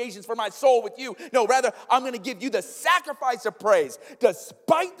negotiations for my soul with you. No, rather, I'm going to give you the sacrifice of praise.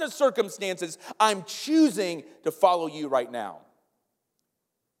 Despite the circumstances, I'm choosing to follow you right now.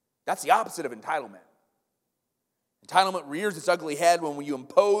 That's the opposite of entitlement. Entitlement rears its ugly head when you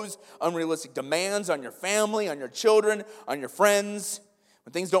impose unrealistic demands on your family, on your children, on your friends.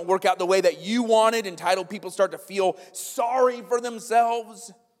 When things don't work out the way that you wanted, entitled people start to feel sorry for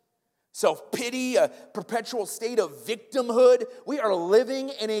themselves. Self-pity, a perpetual state of victimhood. We are living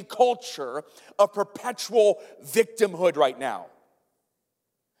in a culture of perpetual victimhood right now.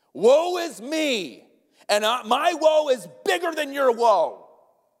 Woe is me, and my woe is bigger than your woe.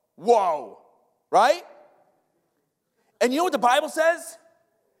 Whoa, right? And you know what the Bible says?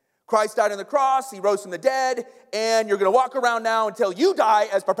 Christ died on the cross, he rose from the dead, and you're going to walk around now until you die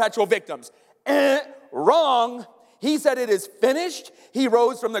as perpetual victims. Wrong. He said it is finished. He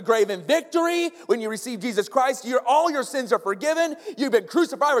rose from the grave in victory. When you receive Jesus Christ, all your sins are forgiven. You've been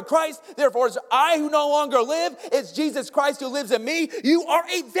crucified with Christ. Therefore, it's I who no longer live. It's Jesus Christ who lives in me. You are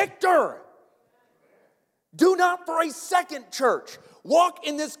a victor. Do not for a second, church, walk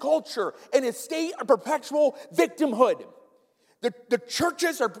in this culture in a state of perpetual victimhood. The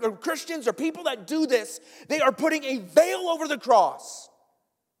churches or Christians or people that do this, they are putting a veil over the cross.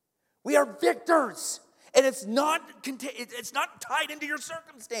 We are victors, and it's not tied into your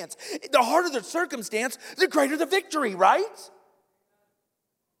circumstance. The harder the circumstance, the greater the victory, right?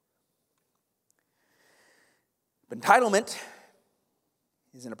 But entitlement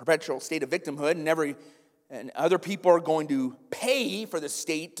is in a perpetual state of victimhood, and other people are going to pay for the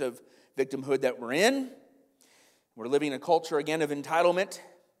state of victimhood that we're in. We're living in a culture, again, of entitlement,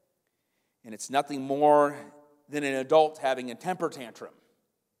 and it's nothing more than an adult having a temper tantrum,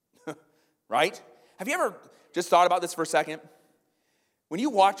 right? Have you ever just thought about this for a second? When you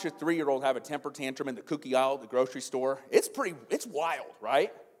watch a 3-year-old have a temper tantrum in the cookie aisle at the grocery store, it's wild,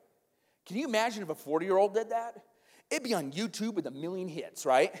 right? Can you imagine if a 40-year-old did that? It'd be on YouTube with 1 million hits,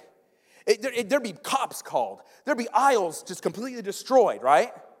 right? There'd be cops called. There'd be aisles just completely destroyed,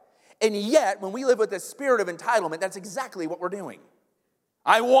 right? And yet, when we live with this spirit of entitlement, that's exactly what we're doing.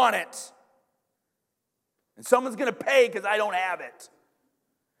 I want it. And someone's going to pay because I don't have it.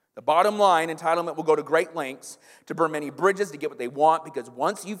 The bottom line, entitlement will go to great lengths to burn many bridges to get what they want, because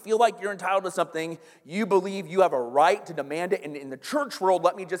once you feel like you're entitled to something, you believe you have a right to demand it. And in the church world,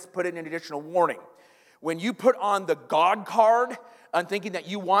 let me just put in an additional warning. When you put on the God card on thinking that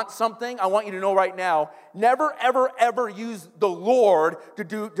you want something, I want you to know right now, never, ever, ever use the Lord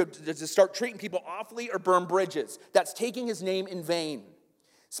to start treating people awfully or burn bridges. That's taking his name in vain.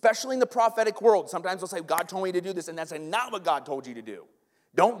 Especially in the prophetic world. Sometimes they'll say, God told me to do this, and that's not what God told you to do.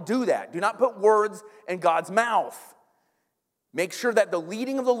 Don't do that. Do not put words in God's mouth. Make sure that the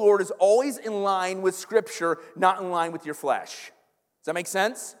leading of the Lord is always in line with Scripture, not in line with your flesh. Does that make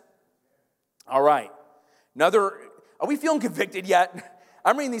sense? All right. Are we feeling convicted yet?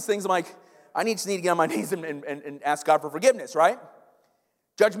 I'm reading these things, I'm like, I need to get on my knees and ask God for forgiveness, right?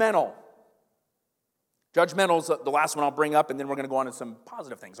 Judgmental. Judgmental is the last one I'll bring up, and then we're going to go on to some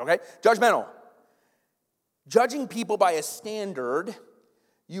positive things, okay? Judgmental. Judging people by a standard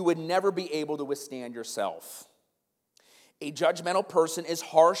you would never be able to withstand yourself. A judgmental person is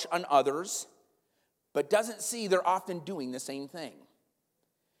harsh on others, but doesn't see they're often doing the same thing.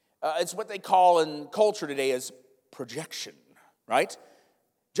 It's what they call in culture today as projection, right?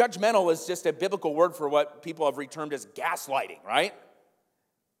 Judgmental is just a biblical word for what people have termed as gaslighting, right?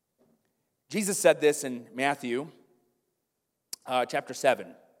 Jesus said this in Matthew chapter 7.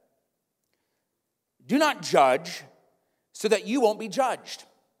 Do not judge so that you won't be judged.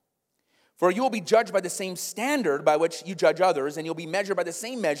 For you will be judged by the same standard by which you judge others, and you'll be measured by the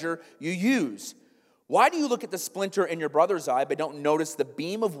same measure you use. Why do you look at the splinter in your brother's eye, but don't notice the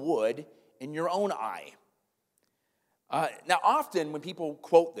beam of wood in your own eye? Now, often when people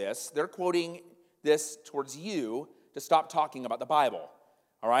quote this, they're quoting this towards you to stop talking about the Bible.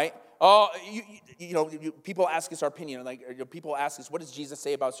 All right? Oh, people ask us our opinion. People ask us, what does Jesus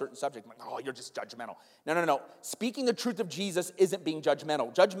say about a certain subject? I'm like, oh, you're just judgmental. No. Speaking the truth of Jesus isn't being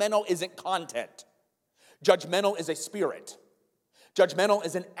judgmental. Judgmental isn't content. Judgmental is a spirit. Judgmental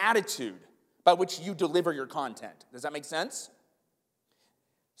is an attitude by which you deliver your content. Does that make sense?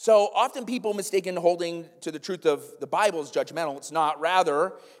 So often people mistaken holding to the truth of the Bible as judgmental. It's not.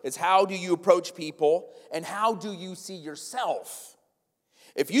 Rather, it's how do you approach people and how do you see yourself?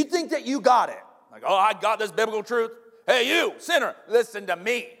 If you think that you got it, like, oh, I got this biblical truth. Hey, you, sinner, listen to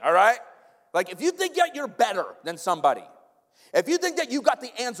me, all right? Like, if you think that you're better than somebody, if you think that you got the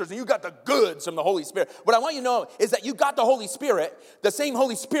answers and you got the goods from the Holy Spirit, what I want you to know is that you got the Holy Spirit, the same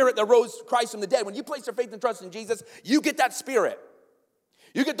Holy Spirit that rose Christ from the dead. When you place your faith and trust in Jesus, you get that Spirit.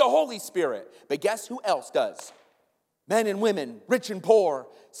 You get the Holy Spirit. But guess who else does? Men and women, rich and poor,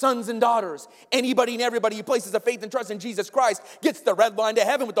 sons and daughters, anybody and everybody who places their faith and trust in Jesus Christ gets the red line to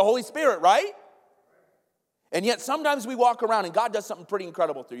heaven with the Holy Spirit, right? And yet sometimes we walk around and God does something pretty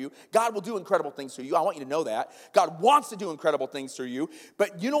incredible through you. God will do incredible things through you. I want you to know that. God wants to do incredible things through you.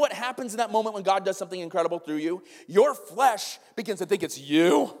 But you know what happens in that moment when God does something incredible through you? Your flesh begins to think it's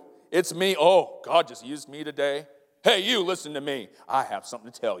you. It's me. Oh, God just used me today. Hey, you, listen to me. I have something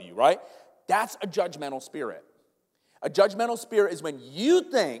to tell you, right? That's a judgmental spirit. A judgmental spirit is when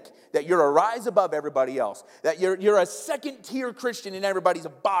you think that you're a rise above everybody else, that you're a second-tier Christian and everybody's a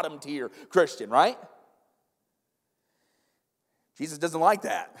bottom-tier Christian, right? Jesus doesn't like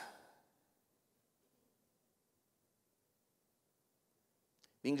that.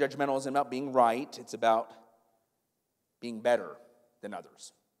 Being judgmental isn't about being right. It's about being better than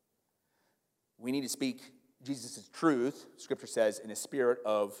others. We need to speak Jesus' truth, Scripture says, in a spirit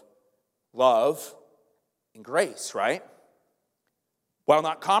of love and grace, right? While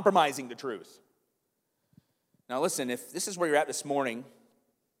not compromising the truth. Now listen, if this is where you're at this morning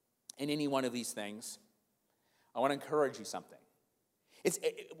in any one of these things, I want to encourage you something.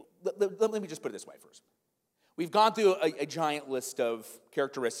 Let me just put it this way first. We've gone through a giant list of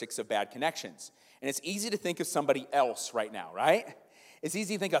characteristics of bad connections. And it's easy to think of somebody else right now, right? It's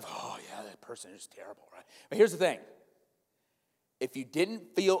easy to think of, oh yeah, that person is terrible, right? But here's the thing. If you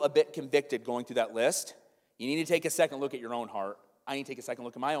didn't feel a bit convicted going through that list, you need to take a second look at your own heart. I need to take a second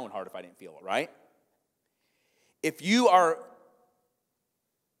look at my own heart if I didn't feel it, right? If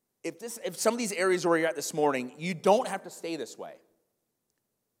some of these areas where you're at this morning, you don't have to stay this way.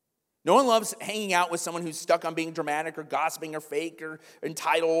 No one loves hanging out with someone who's stuck on being dramatic or gossiping or fake or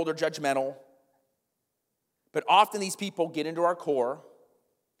entitled or judgmental. But often these people get into our core,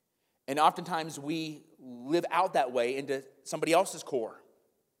 and oftentimes we live out that way into somebody else's core.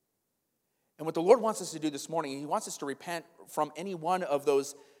 And what the Lord wants us to do this morning, He wants us to repent from any one of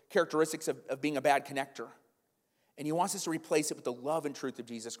those characteristics of being a bad connector. And He wants us to replace it with the love and truth of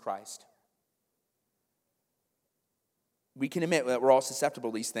Jesus Christ. We can admit that we're all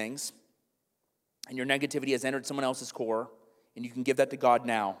susceptible to these things. And your negativity has entered someone else's core. And you can give that to God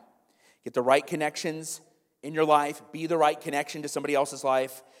now. Get the right connections in your life. Be the right connection to somebody else's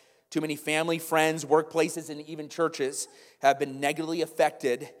life. Too many family, friends, workplaces, and even churches have been negatively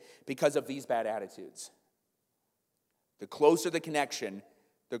affected because of these bad attitudes. The closer the connection,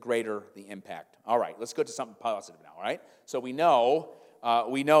 the greater the impact. All right, let's go to something positive now, all right? So we know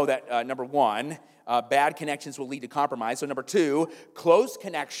that, number one, bad connections will lead to compromise. So number two, close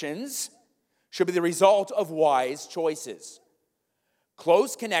connections should be the result of wise choices.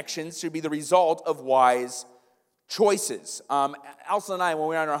 Close connections should be the result of wise choices. Elsa and I, when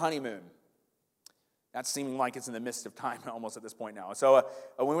we were on our honeymoon, that's seeming like it's in the midst of time almost at this point now. So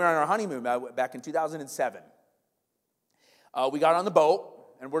when we were on our honeymoon back in 2007, we got on the boat,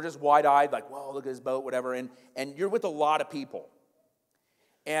 and we're just wide-eyed, like, whoa, look at this boat, whatever. And you're with a lot of people.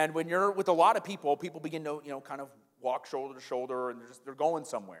 And when you're with a lot of people, people begin to, kind of walk shoulder to shoulder, and they're going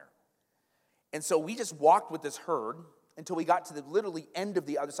somewhere. And so we just walked with this herd until we got to the literally end of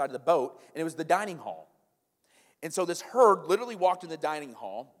the other side of the boat, and it was the dining hall. And so this herd literally walked in the dining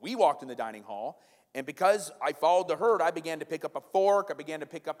hall. We walked in the dining hall. And because I followed the herd, I began to pick up a fork. I began to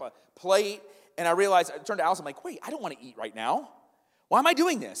pick up a plate. And I realized, I turned to Alice, I'm like, wait, I don't want to eat right now. Why am I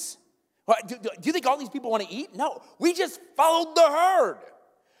doing this? Do you think all these people want to eat? No, we just followed the herd.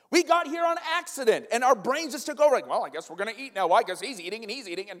 We got here on accident. And our brains just took over. Like, well, I guess we're going to eat now. Well, I guess he's eating,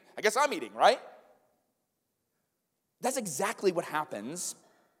 and I guess I'm eating, right? That's exactly what happens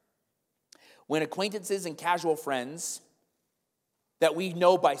when acquaintances and casual friends that we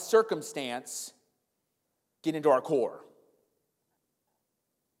know by circumstance get into our core.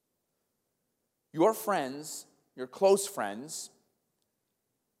 Your friends, your close friends,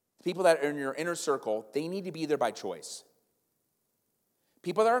 people that are in your inner circle, they need to be there by choice.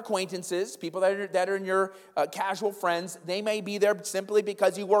 People that are acquaintances, people that are in your casual friends, they may be there simply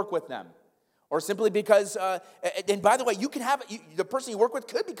because you work with them, Or simply because, and by the way, you can have, the person you work with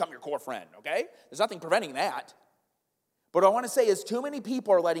could become your core friend, okay? There's nothing preventing that. But what I want to say is too many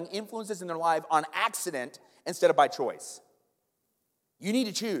people are letting influences in their life on accident instead of by choice. You need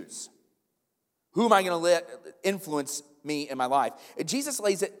to choose. Who am I going to let influence me in my life? And Jesus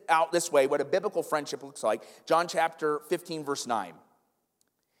lays it out this way, what a biblical friendship looks like. John chapter 15, verse 9. He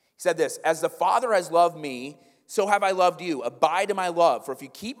said this, "As the Father has loved me, so have I loved you. Abide in my love, for if you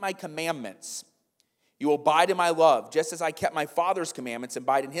keep my commandments, you will abide in my love, just as I kept my Father's commandments and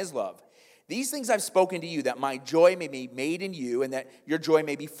abide in his love. These things I've spoken to you, that my joy may be made in you, and that your joy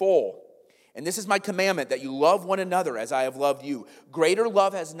may be full. And this is my commandment, that you love one another as I have loved you. Greater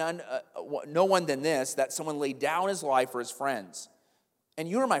love has no one than this, that someone lay down his life for his friends. And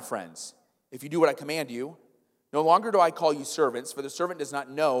you are my friends, if you do what I command you. No longer do I call you servants, for the servant does not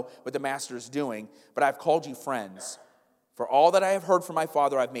know what the master is doing, but I have called you friends. For all that I have heard from my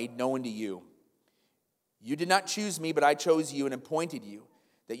Father I have made known to you. You did not choose me, but I chose you and appointed you,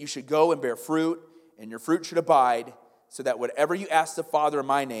 that you should go and bear fruit, and your fruit should abide, so that whatever you ask the Father in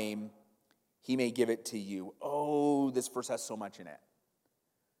my name, he may give it to you." Oh, this verse has so much in it.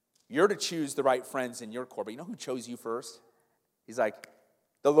 You're to choose the right friends in your core, but you know who chose you first? He's like,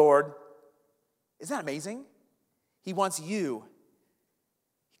 the Lord. Isn't that amazing? He wants you.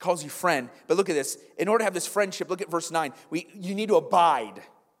 He calls you friend. But look at this. In order to have this friendship, look at verse 9. You need to abide.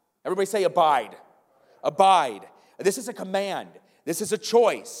 Everybody say abide. Abide. This is a command. This is a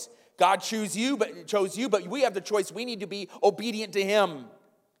choice. God chose you, but we have the choice. We need to be obedient to him.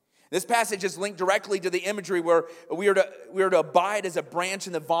 This passage is linked directly to the imagery where we are to abide as a branch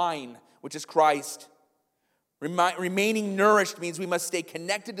in the vine, which is Christ. Remaining nourished means we must stay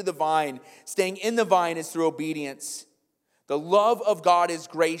connected to the vine. Staying in the vine is through obedience. The love of God is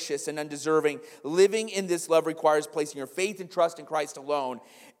gracious and undeserving. Living in this love requires placing your faith and trust in Christ alone.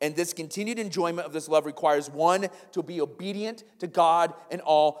 And this continued enjoyment of this love requires one to be obedient to God in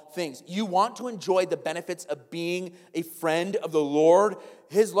all things. You want to enjoy the benefits of being a friend of the Lord?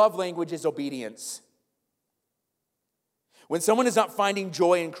 His love language is obedience. When someone is not finding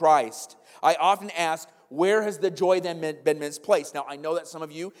joy in Christ, I often ask, where has the joy then been misplaced? Now, I know that some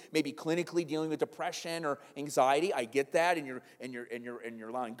of you may be clinically dealing with depression or anxiety. I get that, and you're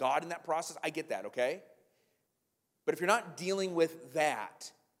allowing God in that process. I get that, okay? But if you're not dealing with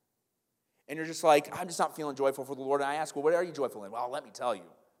that, and you're just like, I'm just not feeling joyful for the Lord, and I ask, well, what are you joyful in? Well, let me tell you.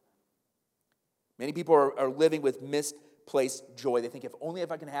 Many people are living with misplaced joy. They think,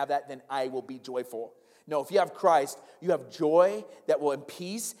 if I can have that, then I will be joyful. No, if you have Christ, you have joy that will, and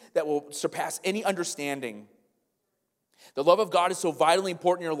peace that will surpass any understanding. The love of God is so vitally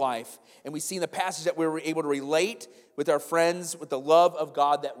important in your life, and we see in the passage that we were able to relate with our friends with the love of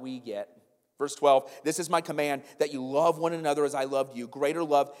God that we get. Verse 12, "This is my command, that you love one another as I loved you. Greater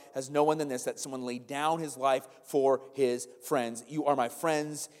love has no one than this, that someone laid down his life for his friends. You are my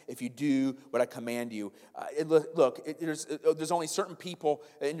friends if you do what I command you." There's only certain people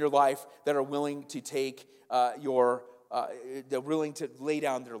in your life that are willing to take they're willing to lay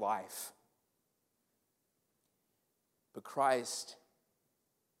down their life. But Christ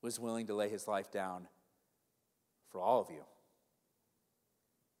was willing to lay his life down for all of you.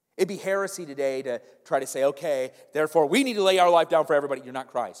 It'd be heresy today to try to say, okay, therefore we need to lay our life down for everybody. You're not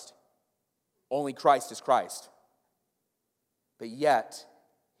Christ. Only Christ is Christ. But yet,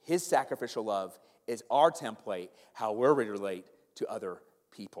 his sacrificial love is our template, how we're to relate to other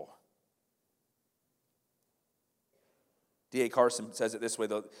people. D.A. Carson says it this way,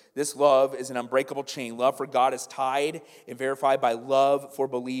 though. "This love is an unbreakable chain. Love for God is tied and verified by love for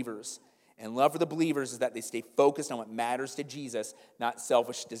believers. And love for the believers is that they stay focused on what matters to Jesus, not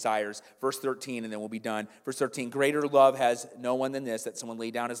selfish desires." Verse 13, and then we'll be done. Verse 13, "Greater love has no one than this, that someone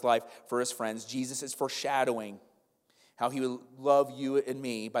laid down his life for his friends." Jesus is foreshadowing how he would love you and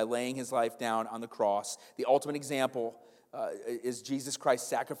me by laying his life down on the cross. The ultimate example is Jesus Christ's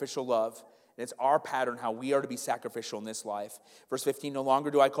sacrificial love. And it's our pattern how we are to be sacrificial in this life. Verse 15, "No longer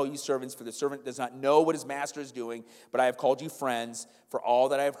do I call you servants, for the servant does not know what his master is doing, but I have called you friends. For all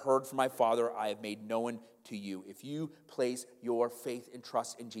that I have heard from my Father, I have made known to you." If you place your faith and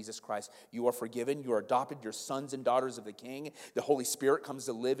trust in Jesus Christ, you are forgiven, you are adopted, you're sons and daughters of the King. The Holy Spirit comes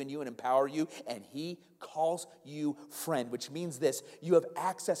to live in you and empower you, and he calls you friend, which means this: you have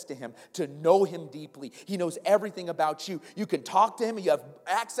access to him, to know him deeply. He knows everything about you. You can talk to him, and you have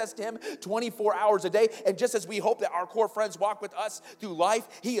access to him 24 hours a day. And just as we hope that our core friends walk with us through life,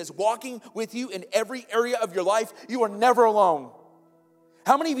 he is walking with you in every area of your life. You are never alone.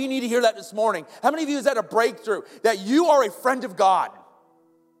 How many of you need to hear that this morning? How many of you has had a breakthrough that you are a friend of God?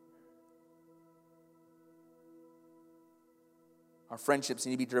 Our friendships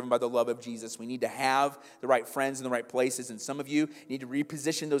need to be driven by the love of Jesus. We need to have the right friends in the right places. And some of you need to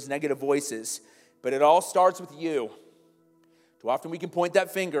reposition those negative voices. But it all starts with you. Too often we can point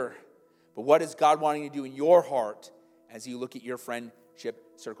that finger. But what is God wanting to do in your heart as you look at your friendship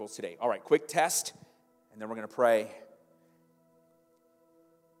circles today? All right, quick test, and then we're going to pray.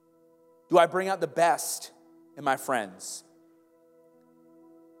 Do I bring out the best in my friends?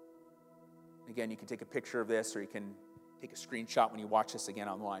 Again, you can take a picture of this, or you can take a screenshot when you watch this again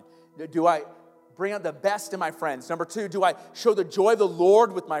online. Do I bring out the best in my friends? Number 2, do I show the joy of the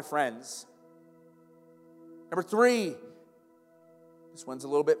Lord with my friends? Number 3, this one's a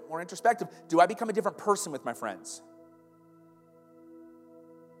little bit more introspective. Do I become a different person with my friends?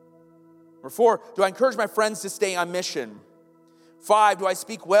 Number 4, do I encourage my friends to stay on mission? 5, do I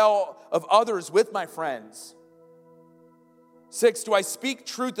speak well of others with my friends? 6, do I speak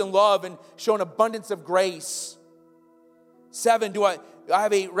truth and love and show an abundance of grace? 7, do I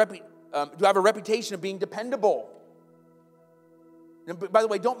have a reputation of being dependable? And by the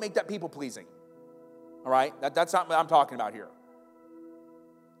way, don't make that people-pleasing. All right? That's not what I'm talking about here.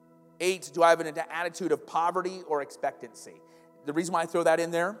 8, do I have an attitude of poverty or expectancy? The reason why I throw that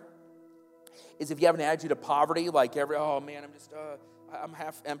in there is if you have an attitude of poverty, like I'm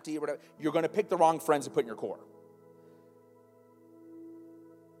half empty or whatever, you're going to pick the wrong friends to put in your core.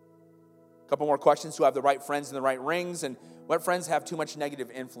 A couple more questions. Do I have the right friends and the right rings? And what friends have too much negative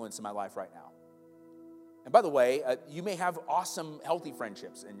influence in my life right now? And by the way, you may have awesome, healthy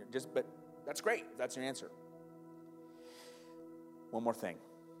friendships, but that's great. That's your answer. One more thing.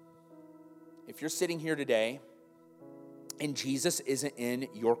 If you're sitting here today and Jesus isn't in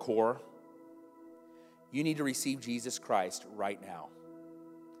your core, you need to receive Jesus Christ right now.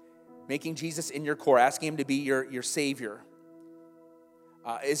 Making Jesus in your core, asking him to be your Savior,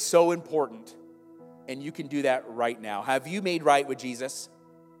 is so important. And you can do that right now. Have you made right with Jesus?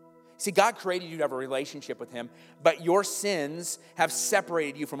 See, God created you to have a relationship with him, but your sins have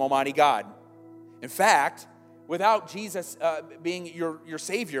separated you from Almighty God. In fact, without Jesus being your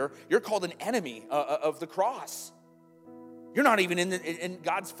Savior, you're called an enemy of the cross. You're not even in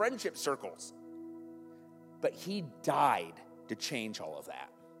God's friendship circles. But he died to change all of that.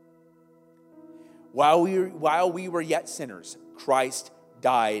 While we were yet sinners, Christ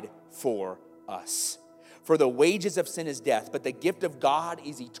died for us. For the wages of sin is death, but the gift of God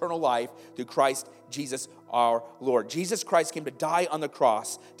is eternal life through Christ Jesus our Lord. Jesus Christ came to die on the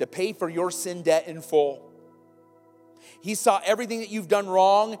cross to pay for your sin debt in full. He saw everything that you've done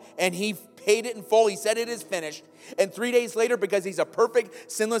wrong, and he paid it in full. He said it is finished. And 3 days later, because he's a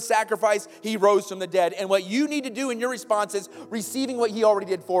perfect, sinless sacrifice, he rose from the dead. And what you need to do in your response is receiving what he already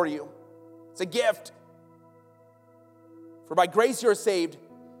did for you. It's a gift. For by grace you're saved.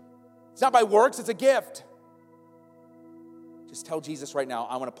 It's not by works, it's a gift. Just tell Jesus right now,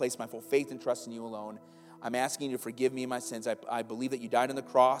 I want to place my full faith and trust in you alone. I'm asking you to forgive me my sins. I believe that you died on the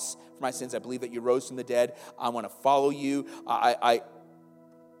cross for my sins. I believe that you rose from the dead. I want to follow you.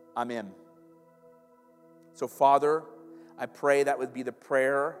 I'm in. So, Father, I pray that would be the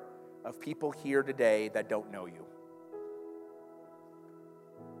prayer of people here today that don't know you.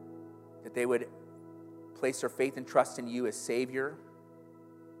 That they would place their faith and trust in you as Savior.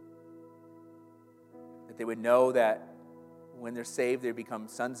 That they would know that when they're saved, they become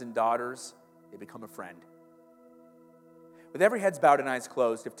sons and daughters. They become a friend. With every head's bowed and eyes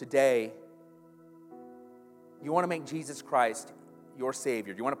closed, if today you want to make Jesus Christ your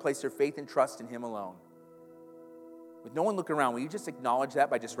Savior, you want to place your faith and trust in him alone, with no one looking around, will you just acknowledge that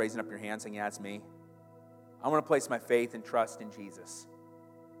by just raising up your hand saying, yeah, it's me? I want to place my faith and trust in Jesus.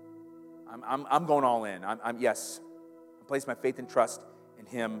 I'm going all in. I place my faith and trust in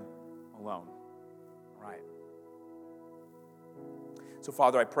him alone. All right. So,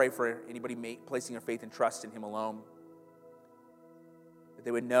 Father, I pray for anybody placing their faith and trust in him alone, that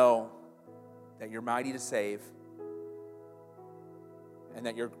they would know that you're mighty to save and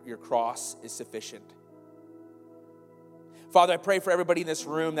that your cross is sufficient. Father, I pray for everybody in this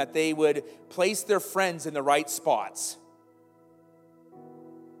room that they would place their friends in the right spots.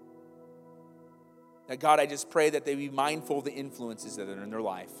 That, God, I just pray that they be mindful of the influences that are in their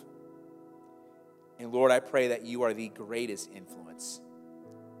life. And Lord, I pray that you are the greatest influence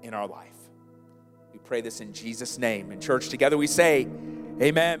in our life. We pray this in Jesus' name. In church together we say,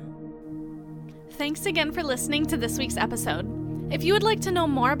 amen. Thanks again for listening to this week's episode. If you would like to know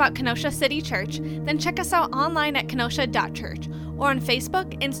more about Kenosha City Church, then check us out online at kenosha.church or on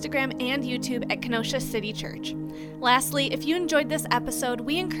Facebook, Instagram, and YouTube at Kenosha City Church. Lastly, if you enjoyed this episode,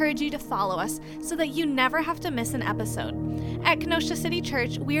 we encourage you to follow us so that you never have to miss an episode. At Kenosha City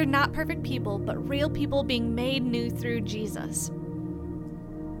Church, we are not perfect people, but real people being made new through Jesus.